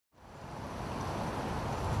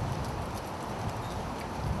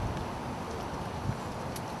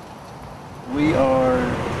We are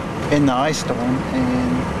in the ice storm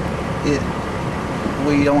and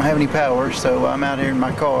we don't have any power, so I'm out here in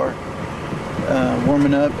my car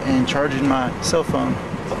warming up and charging my cell phone.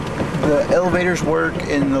 The elevators work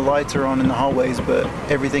and the lights are on in the hallways, but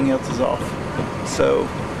everything else is off. So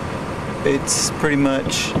it's pretty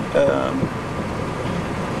much,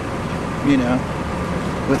 you know,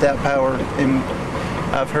 without power. And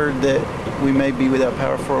I've heard that we may be without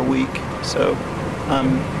power for a week. So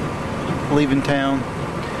I'm leaving town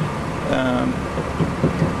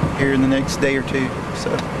here in the next day or two.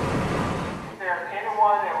 So. If there's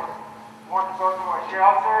anyone that wants to go to a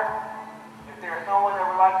shelter, if there's someone that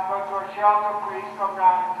would like to go to a shelter, please come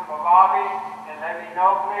down into the lobby and let me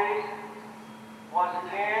know, please. Once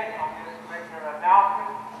again, I'm just making an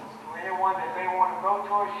announcement to anyone that may want to go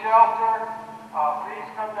to a shelter. Please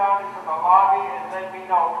come down into the lobby and let me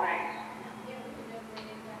know, please.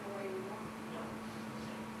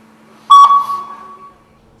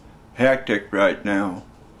 Hectic right now.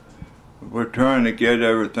 We're trying to get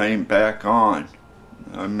everything back on.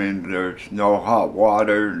 I mean, there's no hot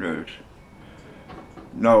water, there's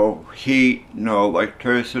no heat, no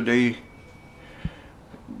electricity.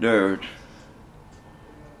 There's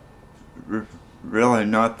really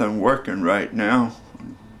nothing working right now.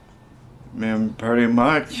 I mean, pretty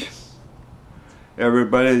much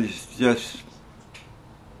everybody's just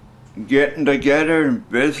getting together and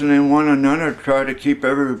visiting one another, try to keep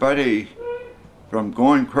everybody from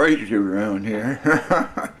going crazy around here.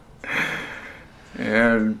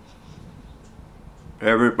 And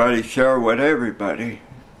everybody share with everybody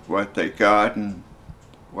what they got and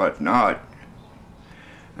what not.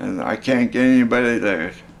 And I can't get anybody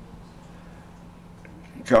to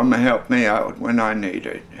come and help me out when I need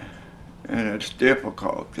it. And it's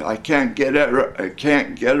difficult. I can't get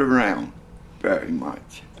around very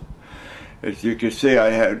much. As you can see, I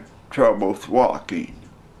had troubles walking.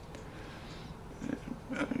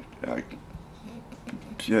 I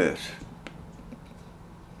just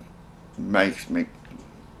makes me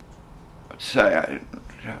sad.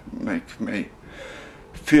 It makes me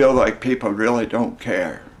feel like people really don't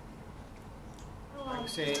care. Like I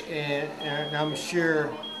say, and I'm sure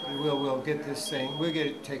we'll get this thing. We'll get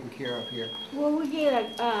it taken care of here. Will we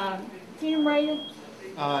get a generator?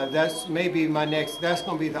 That's maybe my next. That's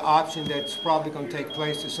going to be the option that's probably going to take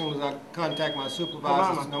place as soon as I contact my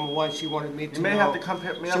supervisors. Number one, she wanted me to you may know. have to come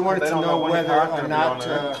pick me up. She wanted to know whether or not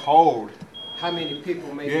cold. how many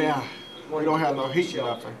people maybe. Yeah, we don't have no heat or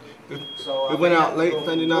nothing. So we went out late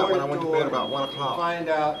Sunday night when I went to bed about 1 o'clock. Find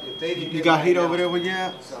out if they didn't. You got heat over there with you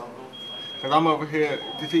at? Cause I'm over here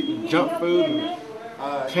just eating junk food and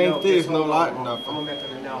can't see there's no light or nothing.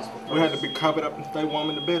 We had to be covered up and stay warm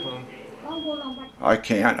in the bedroom. I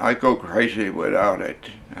can't. I go crazy without it.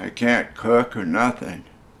 I can't cook or nothing.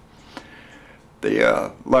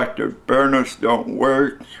 The electric burners don't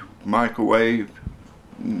work, microwave,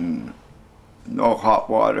 no hot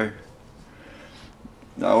water,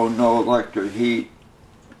 no electric heat,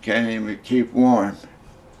 can't even keep warm,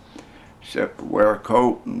 except to wear a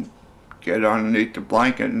coat and get underneath the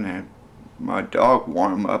blanket and have my dog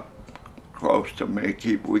warm up close to me.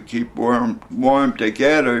 We keep warm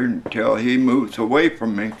together until he moves away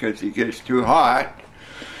from me because he gets too hot.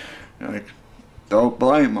 I don't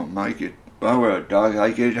blame him. Well, a dog, I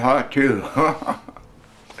get hot too.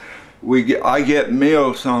 I get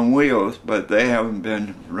Meals on Wheels, but they haven't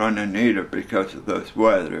been running either because of this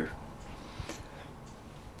weather.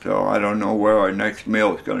 So I don't know where our next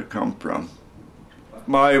meal is going to come from.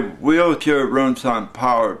 My wheelchair runs on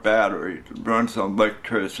power batteries, it runs on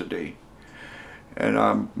electricity.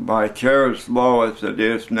 And my chair is low as it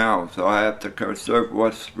is now, so I have to conserve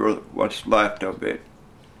what's left of it.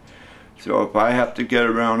 So if I have to get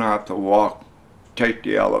around, I have to walk, take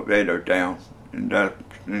the elevator down, and that's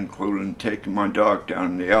including taking my dog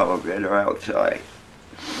down the elevator outside.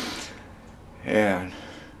 And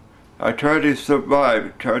I try to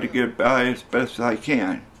survive, try to get by as best I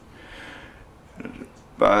can.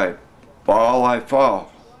 If I fall, I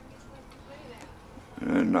fall.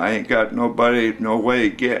 And I ain't got no way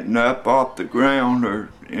of getting up off the ground or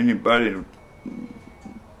anybody.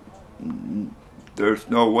 There's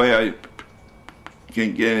no way I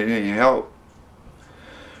can get any help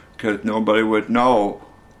because nobody would know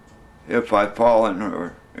if I've fallen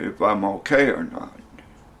or if I'm okay or not.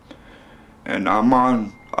 And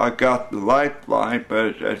I got the lifeline,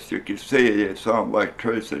 but as you can see, it's on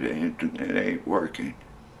electricity and it ain't working.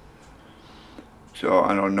 So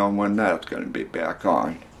I don't know when that's going to be back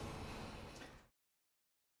on.